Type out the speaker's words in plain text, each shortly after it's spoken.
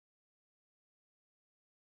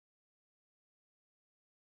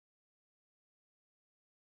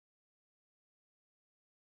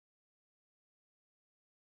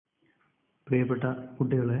പ്രിയപ്പെട്ട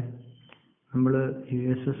കുട്ടികളെ, നമ്മൾ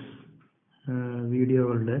USS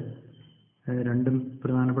വീഡിയോകളുടെ രണ്ടും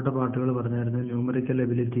പ്രധാനപ്പെട്ട പാർട്ടുകൾ പറഞ്ഞായിരുന്നു, ന്യൂമറിക്കൽ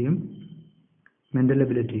എബിലിറ്റിയും മെൻ്റൽ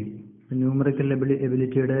എബിലിറ്റിയും. ന്യൂമറിക്കൽ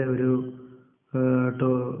എബിലിറ്റിയുടെ ഒരു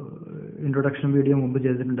ഇൻട്രൊഡക്ഷൻ വീഡിയോ മുമ്പ്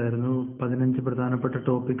ചെയ്തിട്ടുണ്ടായിരുന്നു. 15 പ്രധാനപ്പെട്ട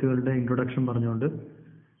ടോപ്പിക്കുകളുടെ ഇൻട്രൊഡക്ഷൻ പറഞ്ഞുകൊണ്ട്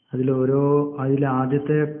അതിലെ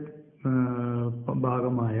ആദ്യത്തെ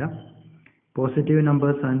ഭാഗമായ positive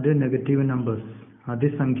numbers and negative numbers,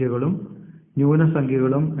 അതിസംഖ്യകളും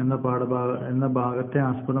ന്യൂനസംഖ്യകളും എന്ന ഭാഗത്തെ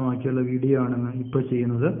ആസ്പദമാക്കിയുള്ള വീഡിയോ ആണ് ഇപ്പോൾ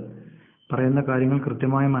ചെയ്യുന്നത്. പറയുന്ന കാര്യങ്ങൾ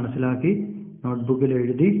കൃത്യമായി മനസ്സിലാക്കി നോട്ട്ബുക്കിൽ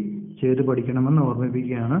എഴുതി ചെയ്ത് പഠിക്കണമെന്ന്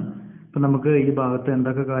ഓർമ്മിപ്പിക്കുകയാണ്. ഇപ്പം നമുക്ക് ഈ ഭാഗത്ത്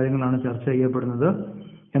എന്തൊക്കെ കാര്യങ്ങളാണ് ചർച്ച ചെയ്യപ്പെടുന്നത്,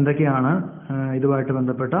 എന്തൊക്കെയാണ് ഇതുമായിട്ട്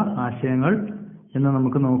ബന്ധപ്പെട്ട ആശയങ്ങൾ എന്ന്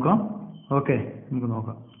നമുക്ക് നോക്കാം. ഓക്കെ, നമുക്ക്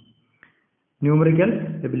നോക്കാം. Numerical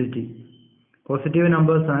ability, positive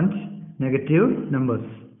numbers and negative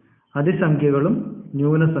numbers, അതിസംഖ്യകളും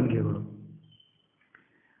ന്യൂനസംഖ്യകളും.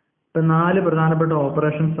 ഇപ്പം 4 പ്രധാനപ്പെട്ട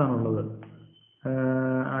ഓപ്പറേഷൻസ് ആണുള്ളത്: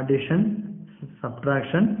 addition,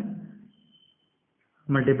 subtraction,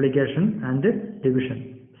 multiplication and division.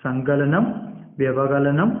 സങ്കലനം,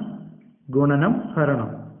 വ്യവകലനം, ഗുണനം,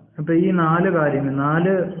 ഹരണം. അപ്പം ഈ 4 കാര്യങ്ങൾ,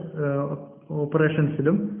 4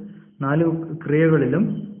 ഓപ്പറേഷൻസിലും 4 ക്രിയകളിലും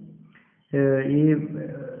ഈ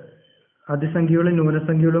അതിസംഖ്യകളും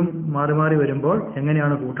ന്യൂനസംഖ്യകളും മാറി മാറി വരുമ്പോൾ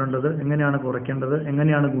എങ്ങനെയാണ് കൂട്ടേണ്ടത്, എങ്ങനെയാണ് കുറയ്ക്കേണ്ടത്,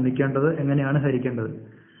 എങ്ങനെയാണ് ഗുണിക്കേണ്ടത്, എങ്ങനെയാണ് ഹരിക്കേണ്ടത്,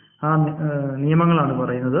 ആ നിയമങ്ങളാണ്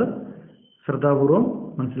പറയുന്നത്. ശ്രദ്ധാപൂർവം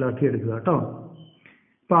മനസ്സിലാക്കിയെടുക്കുക കേട്ടോ.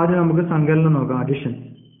 അപ്പം ആദ്യം നമുക്ക് സങ്കലനം നോക്കാം. അഡിഷൻ.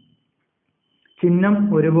 ചിഹ്നം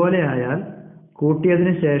ഒരുപോലെ ആയാൽ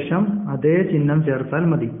കൂട്ടിയതിന് ശേഷം അതേ ചിഹ്നം ചേർത്താൽ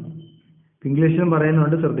മതി. ഇംഗ്ലീഷിലും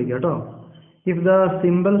പറയുന്നുണ്ട്, ശ്രദ്ധിക്കുക കേട്ടോ. If the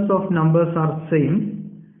symbols of numbers are same,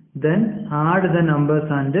 then add the numbers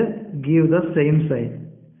and give the same sign.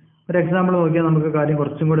 ഒരു എക്സാമ്പിൾ നോക്കിയാൽ നമുക്ക് കാര്യം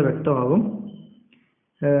കുറച്ചും കൂടി വ്യക്തമാകും.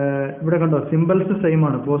 ഇവിടെ കണ്ടോ, സിംബൽസ് സെയിം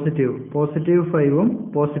ആണ്. Positive 5ഉം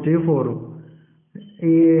positive 4ഉം.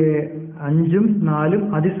 ഈ 5ഉം 4ഉം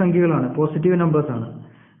അതിസംഖ്യകളാണ്, പോസിറ്റീവ് നമ്പേഴ്സ് ആണ്.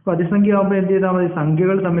 അപ്പോൾ അതിസംഖ്യ ആകുമ്പോൾ എന്ത് ചെയ്താൽ മതി,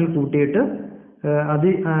 സംഖ്യകൾ തമ്മിൽ കൂട്ടിയിട്ട്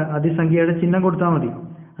അതിസംഖ്യയുടെ ചിഹ്നം കൊടുത്താൽ മതി.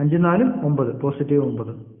 5ഉം 4ഉം 9, പോസിറ്റീവ്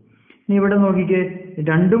 9. ഇനി ഇവിടെ നോക്കിക്കേ,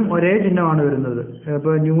 രണ്ടും ഒരേ ചിഹ്നമാണ് വരുന്നത്.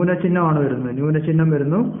 ഇപ്പോൾ ന്യൂനചിഹ്നമാണ് വരുന്നത്, ന്യൂനചിഹ്നം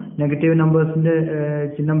വരുന്നു. നെഗറ്റീവ് നമ്പേഴ്സിന്റെ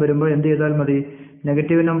ചിഹ്നം വരുമ്പോൾ എന്ത് ചെയ്താൽ മതി,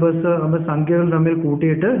 നെഗറ്റീവ് നമ്പേഴ്സ് ആകുമ്പോൾ സംഖ്യകൾ തമ്മിൽ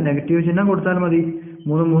കൂട്ടിയിട്ട് നെഗറ്റീവ് ചിഹ്നം കൊടുത്താൽ മതി.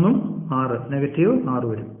 3 3 6, നെഗറ്റീവ് 6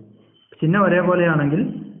 വരും. ചിഹ്നം ഒരേപോലെയാണെങ്കിൽ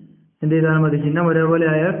എന്ത് ചെയ്താൽ മതി, ചിഹ്നം ഒരേപോലെ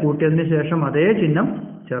ആയാൽ കൂട്ടിയതിന് ശേഷം അതേ ചിഹ്നം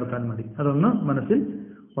ചേർത്താൽ മതി. അതൊന്ന് മനസ്സിൽ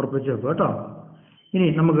ഉറപ്പിച്ച് വെക്കുക കേട്ടോ. ഇനി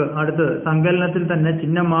നമുക്ക് അടുത്ത് സങ്കലനത്തിൽ തന്നെ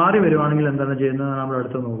ചിഹ്നം മാറി വരുവാണെങ്കിൽ എന്താണ് ചെയ്യുന്നത്, നമ്മൾ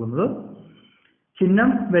അടുത്ത് നോക്കുന്നത്. ചിഹ്നം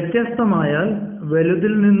വ്യത്യസ്തമായാൽ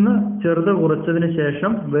വലുതിൽ നിന്ന് ചെറുത് കുറച്ചതിന്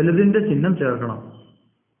ശേഷം വലുതിന്റെ ചിഹ്നം ചേർക്കണം.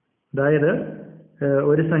 അതായത്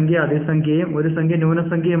ഒരു സംഖ്യ അതിസംഖ്യയും ഒരു സംഖ്യ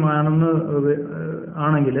ന്യൂനസംഖ്യയുമാണെന്ന്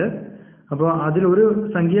ആണെങ്കിൽ, അപ്പോൾ അതിലൊരു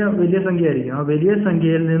സംഖ്യ വലിയ സംഖ്യ ആയിരിക്കും. ആ വലിയ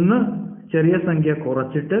സംഖ്യയിൽ നിന്ന് ചെറിയ സംഖ്യ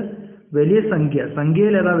കുറച്ചിട്ട് വലിയ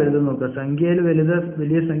സംഖ്യയിൽ ഏതാ വലുത് നോക്കുക, സംഖ്യയിൽ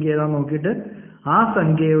വലിയ സംഖ്യ ഏതാ നോക്കിയിട്ട് ആ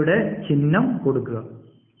സംഖ്യയുടെ ചിഹ്നം കൊടുക്കുക.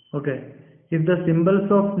 Okay. If the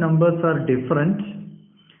symbols of numbers are different,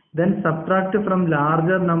 then subtract from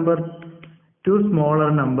larger number to smaller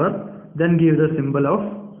number, then give the symbol of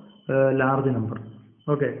large number.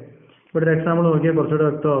 Okay. ഇവിടെ ഒരു എക്സാമ്പിൾ നോക്കിയാൽ കുറച്ചുകൂടെ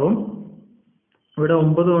വ്യക്തമാകും. ഇവിടെ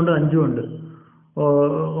 9 കൊണ്ട് 5 ഉണ്ട്.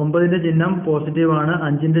 9ന്റെ ചിഹ്നം പോസിറ്റീവാണ്,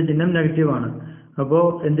 5ന്റെ ചിഹ്നം നെഗറ്റീവാണ്. അപ്പോൾ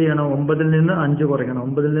എന്ത് ചെയ്യണം, 9ൽ നിന്ന് 5 കുറയ്ക്കണം.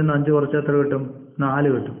 9ൽ നിന്ന് 5 കുറച്ചാൽ എത്ര കിട്ടും, 4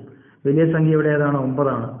 കിട്ടും. വലിയ സംഖ്യ ഇവിടെ ഏതാണ്, 9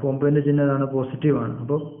 ആണ്. അപ്പോൾ 9ന്റെ ചിഹ്നം ഏതാണ്, പോസിറ്റീവാണ്.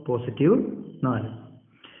 അപ്പോൾ പോസിറ്റീവ് 4.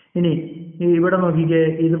 ഇനി ഇവിടെ നോക്കിക്കേ,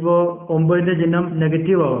 ഇതിപ്പോ 9ന്റെ ചിഹ്നം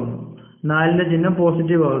നെഗറ്റീവ് ആകുന്നു, 4ന്റെ ചിഹ്നം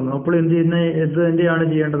പോസിറ്റീവ് ആകുന്നു. അപ്പോൾ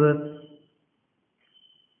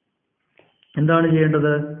എന്താണ്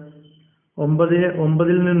ചെയ്യേണ്ടത്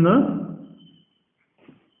 9ൽ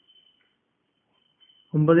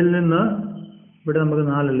നിന്ന് ഇവിടെ നമുക്ക്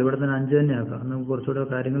 4 ഇവിടെ തന്നെ 5 തന്നെ ആക്കാം. നമുക്ക് കുറച്ചുകൂടെ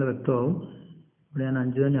കാര്യങ്ങൾ വ്യക്തമാവും. ഇവിടെ ഞാൻ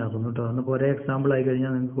 5 തന്നെ ആക്കുന്നു കേട്ടോ. അന്നിപ്പോൾ ഒരേ എക്സാമ്പിൾ ആയി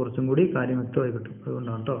കഴിഞ്ഞാൽ നിങ്ങൾക്ക് കുറച്ചും കൂടി കാര്യം വ്യക്തമായി കിട്ടും.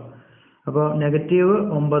 അതുകൊണ്ടാണ് കേട്ടോ. അപ്പോൾ നെഗറ്റീവ്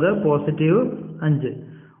 9, പോസിറ്റീവ് 5.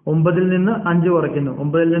 9ൽ നിന്ന് 5 കുറയ്ക്കുന്നു.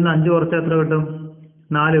 9ൽ നിന്ന് 5 കുറച്ചാൽ എത്ര കിട്ടും,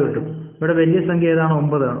 4 കിട്ടും. ഇവിടെ വലിയ സംഖ്യ ഏതാണ്,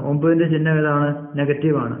 9 ആണ്. 9ന്റെ ചിഹ്നം ഏതാണ്,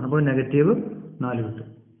 നെഗറ്റീവാണ്. അപ്പോൾ നെഗറ്റീവ് 4 കിട്ടും.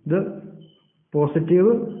 ഇത്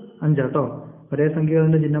പോസിറ്റീവ് 5 കേട്ടോ. ഒരേ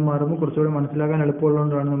സംഖ്യകളുടെ ചിഹ്നം മാറുമ്പോൾ കുറച്ചുകൂടി മനസ്സിലാക്കാൻ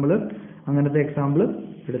എളുപ്പമുള്ളതുകൊണ്ടാണ് നമ്മൾ അങ്ങനത്തെ എക്സാമ്പിൾ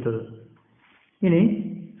എടുത്തത്. ഇനി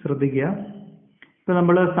ശ്രദ്ധിക്കുക, ഇപ്പം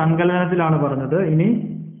നമ്മൾ സങ്കലനത്തിലാണ് പറഞ്ഞത്. ഇനി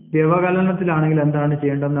വ്യവകലനത്തിലാണെങ്കിൽ എന്താണ്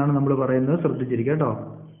ചെയ്യേണ്ടതെന്നാണ് നമ്മൾ പറയുന്നത്. ശ്രദ്ധിച്ചിരിക്കുക കേട്ടോ.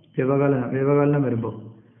 വ്യവകലനം വരുമ്പോൾ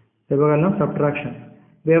സബ്ട്രാക്ഷൻ.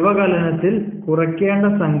 വ്യവകലനത്തിൽ കുറയ്ക്കേണ്ട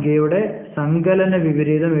സംഖ്യയുടെ സങ്കലന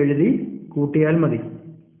വിപരീതം എഴുതി കൂട്ടിയാൽ മതി.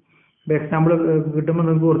 ഇപ്പോൾ എക്സാമ്പിൾ കിട്ടുമ്പോൾ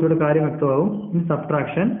നിങ്ങൾക്ക് കുറച്ചുകൂടെ കാര്യം വ്യക്തമാവും. In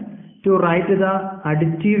subtraction to write the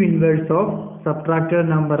additive inverse of subtracted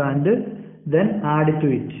number and then add to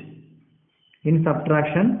it. In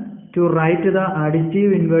subtraction to write the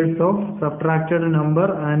additive inverse of subtracted number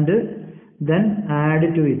and then add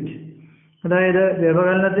to it. അതായത്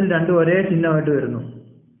വ്യവകലനത്തിൽ രണ്ടും ഒരേ ചിഹ്നമായിട്ട് വരുന്നു.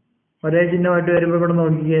 ഒരേ ചിഹ്നമായിട്ട് വരുമ്പോൾ ഇവിടെ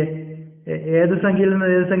നോക്കിക്കേ, ഏത് സംഖ്യയിൽ നിന്ന്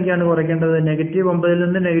ഏത് സംഖ്യയാണ് കുറയ്ക്കേണ്ടത്? -9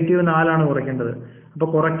 നിന്ന് -4 കുറയ്ക്കേണ്ടത്. അപ്പോൾ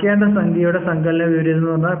കുറയ്ക്കേണ്ട സംഖ്യയുടെ സങ്കലന വിപരീതം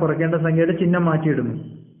എന്ന് പറഞ്ഞാൽ കുറയ്ക്കേണ്ട സംഖ്യയുടെ ചിഹ്നം മാറ്റിയിടുന്നു.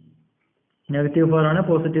 -4 ആണ്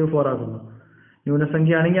 +4 ആക്കുന്നു.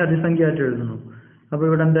 ന്യൂനസംഖ്യ ആണെങ്കിൽ അതിസംഖ്യയായിട്ട് എഴുതുന്നു. അപ്പോൾ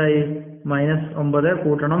ഇവിടെ എന്തായി? -9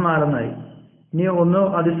 കൂട്ടണം 4 എന്നായി. ഇനി ഒന്ന്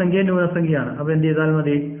അതിസംഖ്യ ന്യൂനസംഖ്യയാണ്. അപ്പോൾ എന്ത് ചെയ്താൽ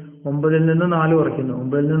മതി? 9 നിന്ന് 4 കുറയ്ക്കുന്നു.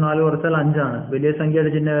 9 നിന്ന് 4 കുറച്ചാൽ 5 ആണ്. വലിയ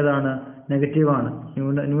സംഖ്യയുടെ ചിഹ്നം ഏതാണ്? നെഗറ്റീവാണ്,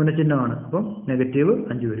 ന്യൂനചിഹ്നമാണ്. അപ്പം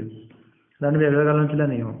 -5 വരും. അതാണ് വ്യവകലനത്തിലെ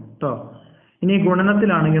നിയമം കേട്ടോ. ഇനി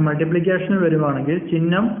ഗുണനത്തിലാണെങ്കിൽ, മൾട്ടിപ്ലിക്കേഷനിൽ വരുവാണെങ്കിൽ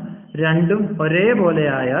ചിഹ്നം രണ്ടും ഒരേപോലെ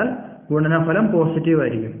ആയാൽ ഗുണനഫലം പോസിറ്റീവ്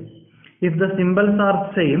ആയിരിക്കും. If the symbols are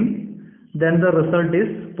same then the result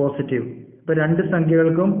is positive. ഇപ്പൊ രണ്ട്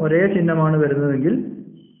സംഖ്യകൾക്കും ഒരേ ചിഹ്നമാണ് വരുന്നതെങ്കിൽ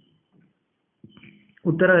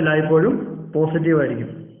ഉത്തരം എല്ലായ്പ്പോഴും പോസിറ്റീവ് ആയിരിക്കും.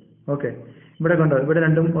 ഓക്കെ, ഇവിടെ കണ്ടോ, ഇവിടെ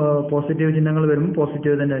രണ്ടും പോസിറ്റീവ് ചിഹ്നങ്ങൾ വരുമ്പോൾ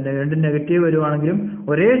പോസിറ്റീവ് തന്നെ. രണ്ടും നെഗറ്റീവ് വരുവാണെങ്കിലും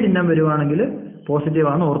ഒരേ ചിഹ്നം വരുവാണെങ്കിൽ പോസിറ്റീവ്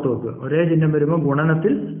ആണെന്ന് ഓർത്ത് വെക്കുക. ഒരേ ചിഹ്നം വരുമ്പോൾ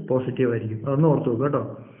ഗുണനത്തിൽ പോസിറ്റീവ് ആയിരിക്കും, അതൊന്ന് ഓർത്ത് വെക്കുക കേട്ടോ.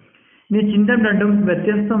 ഇനി ചിഹ്നം രണ്ടും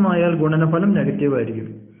വ്യത്യസ്തമായാൽ ഗുണനഫലം നെഗറ്റീവ് ആയിരിക്കും.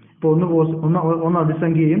 ഇപ്പോൾ ഒന്ന്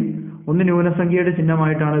അതിസംഖ്യയും ഒന്ന് ന്യൂനസംഖ്യയുടെ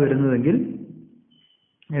ചിഹ്നമായിട്ടാണ് വരുന്നതെങ്കിൽ,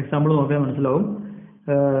 എക്സാമ്പിൾ നോക്കിയാൽ മനസ്സിലാവും.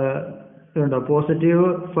 ഇതുണ്ടോ,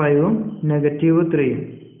 +5ഉം -3ഉം.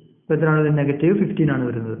 ഇപ്പോൾ എത്രയാണ്? -15 ആണ്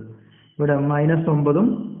വരുന്നത്. ഇവിടെ -9ഉം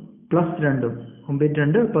 +2ഉം, 9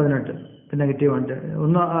 2 18. നെഗറ്റീവ്.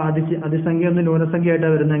 ഒന്ന് അതിസംഖ്യ ഒന്ന് ന്യൂനസംഖ്യ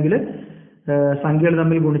ആയിട്ടാണ് വരുന്നതെങ്കിൽ സംഖ്യകൾ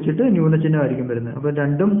തമ്മിൽ ഗുണിച്ചിട്ട് ന്യൂനചിഹ്നമായിരിക്കും വരുന്നത്. അപ്പോൾ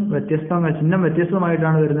രണ്ടും ചിഹ്നം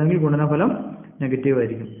വ്യത്യസ്തമായിട്ടാണ് വരുന്നതെങ്കിൽ ഗുണനഫലം നെഗറ്റീവ്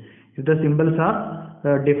ആയിരിക്കും. If the symbols R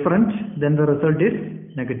different then the result is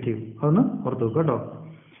negative. അതൊന്ന് ഓർത്ത് വെക്കുക കേട്ടോ.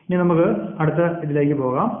 ഇനി നമുക്ക് അടുത്ത ഇതിലേക്ക്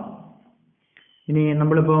പോകാം. ഇനി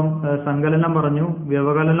നമ്മളിപ്പം സങ്കലനം പറഞ്ഞു,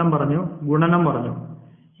 വ്യവകലനം പറഞ്ഞു, ഗുണനം പറഞ്ഞു.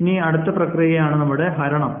 ഇനി അടുത്ത പ്രക്രിയയാണ് നമ്മുടെ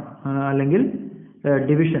ഹരണം അല്ലെങ്കിൽ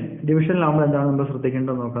ഡിവിഷൻ. ഡിവിഷനിലാകുമ്പോൾ എന്താണ് നമ്മൾ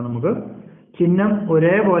ശ്രദ്ധിക്കേണ്ടത് നോക്കാം നമുക്ക്. ചിഹ്നം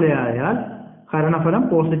ഒരേപോലെ ആയാൽ ഹരണഫലം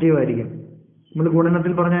പോസിറ്റീവ് ആയിരിക്കും. നമ്മൾ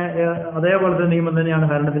ഗുണനത്തിൽ പറഞ്ഞ അതേപോലത്തെ നിയമം തന്നെയാണ്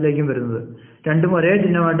ഹരണത്തിലേക്കും വരുന്നത്. രണ്ടും ഒരേ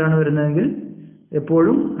ചിഹ്നമായിട്ടാണ് വരുന്നതെങ്കിൽ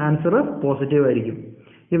എപ്പോഴും ആൻസർ പോസിറ്റീവ് ആയിരിക്കും.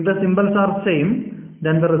 If the symbols are same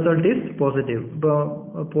then the result is positive. ഇപ്പോൾ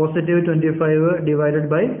 +25 ഡിവൈഡഡ്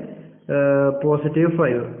ബൈ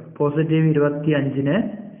 +5, +25നെ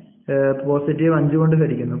 +5 കൊണ്ട്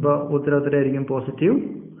ഹരിക്കുന്നു. അപ്പോൾ ഉത്തരത്തിലായിരിക്കും +5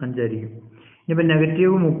 ആയിരിക്കും. ഇനിയിപ്പോൾ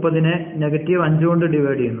 -30നെ -5 കൊണ്ട്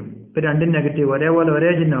ഡിവൈഡ് ചെയ്യുന്നു. ഇപ്പോൾ രണ്ടും നെഗറ്റീവ് ഒരേപോലെ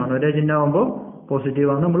ഒരേ ചിഹ്നമാണ്. ഒരേ ചിഹ്നമാകുമ്പോൾ പോസിറ്റീവ്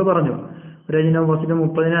ആണെന്ന് നമ്മൾ പറഞ്ഞു. ഒരേ ചിഹ്നം പോസിറ്റീവ്.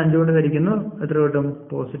 30നെ 5 കൊണ്ട് ഹരിക്കുന്നു, എത്ര കിട്ടും?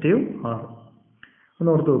 +6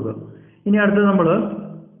 ഒന്ന് ഓർത്ത് വെക്കുക. ഇനി അടുത്തത് നമ്മൾ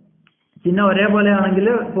ചിഹ്നം ഒരേപോലെ ആണെങ്കിൽ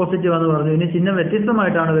പോസിറ്റീവ് ആണെന്ന് പറഞ്ഞു. ഇനി ചിഹ്നം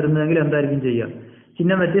വ്യത്യസ്തമായിട്ടാണ് വരുന്നതെങ്കിൽ എന്തായിരിക്കും ചെയ്യുക?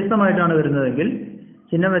 ചിഹ്നം വ്യത്യസ്തമായിട്ടാണ്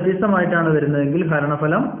വരുന്നതെങ്കിൽ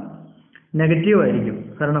ഹരണഫലം നെഗറ്റീവ് ആയിരിക്കും.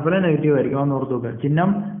 അതൊന്ന് ഓർത്ത് വെക്കുക. ചിഹ്നം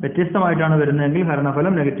വ്യത്യസ്തമായിട്ടാണ് വരുന്നതെങ്കിൽ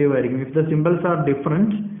ഹരണഫലം നെഗറ്റീവ് ആയിരിക്കും. If the symbols R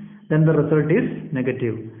different then the result is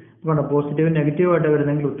negative. അപ്പോൾ പോസിറ്റീവ് നെഗറ്റീവ് ആയിട്ട്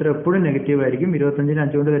വരുന്നെങ്കിൽ ഉത്തരം എപ്പോഴും നെഗറ്റീവ് ആയിരിക്കും. 25നെ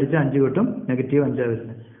 5 കൊണ്ട് ഹരിച്ചാൽ 5 കിട്ടും, -5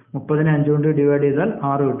 വരുന്നത്. 30നെ 5 കൊണ്ട് ഡിവൈഡ് ചെയ്താൽ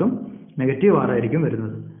 6 കിട്ടും, -6 ആയിരിക്കും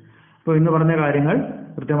വരുന്നത്. അപ്പോൾ ഇന്ന് പറഞ്ഞ കാര്യങ്ങൾ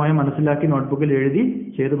കൃത്യമായി മനസ്സിലാക്കി നോട്ട്ബുക്കിൽ എഴുതി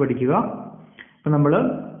ചെയ്ത് പഠിക്കുക. അപ്പോൾ നമ്മൾ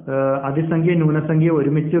അതിസംഖ്യ ന്യൂനസംഖ്യ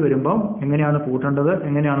ഒരുമിച്ച് വരുമ്പോൾ എങ്ങനെയാണ് കൂട്ടേണ്ടത്,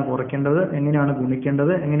 എങ്ങനെയാണ് കുറയ്ക്കേണ്ടത്, എങ്ങനെയാണ്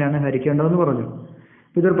ഗുണിക്കേണ്ടത്, എങ്ങനെയാണ് ഹരിക്കേണ്ടതെന്ന് പറഞ്ഞു.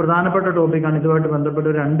 ഇതൊരു പ്രധാനപ്പെട്ട ടോപ്പിക്കാണ്. ഇതുമായിട്ട് ബന്ധപ്പെട്ട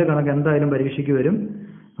 2 കണക്ക് എന്തായാലും പരീക്ഷയ്ക്ക് വരും.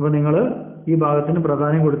 അപ്പോൾ നിങ്ങൾ ഈ ഭാഗത്തിന്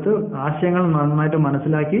പ്രാധാന്യം കൊടുത്ത് ആശയങ്ങൾ നന്നായിട്ട്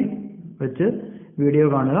മനസ്സിലാക്കി വെച്ച് വീഡിയോ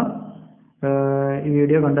കാണുക. ഈ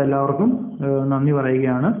വീഡിയോ കണ്ട എല്ലാവർക്കും നന്ദി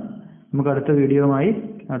പറയുകയാണ്. നമുക്ക് അടുത്ത വീഡിയോയുമായി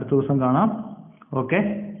അടുത്ത ദിവസം കാണാം. Okay,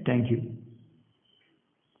 thank you.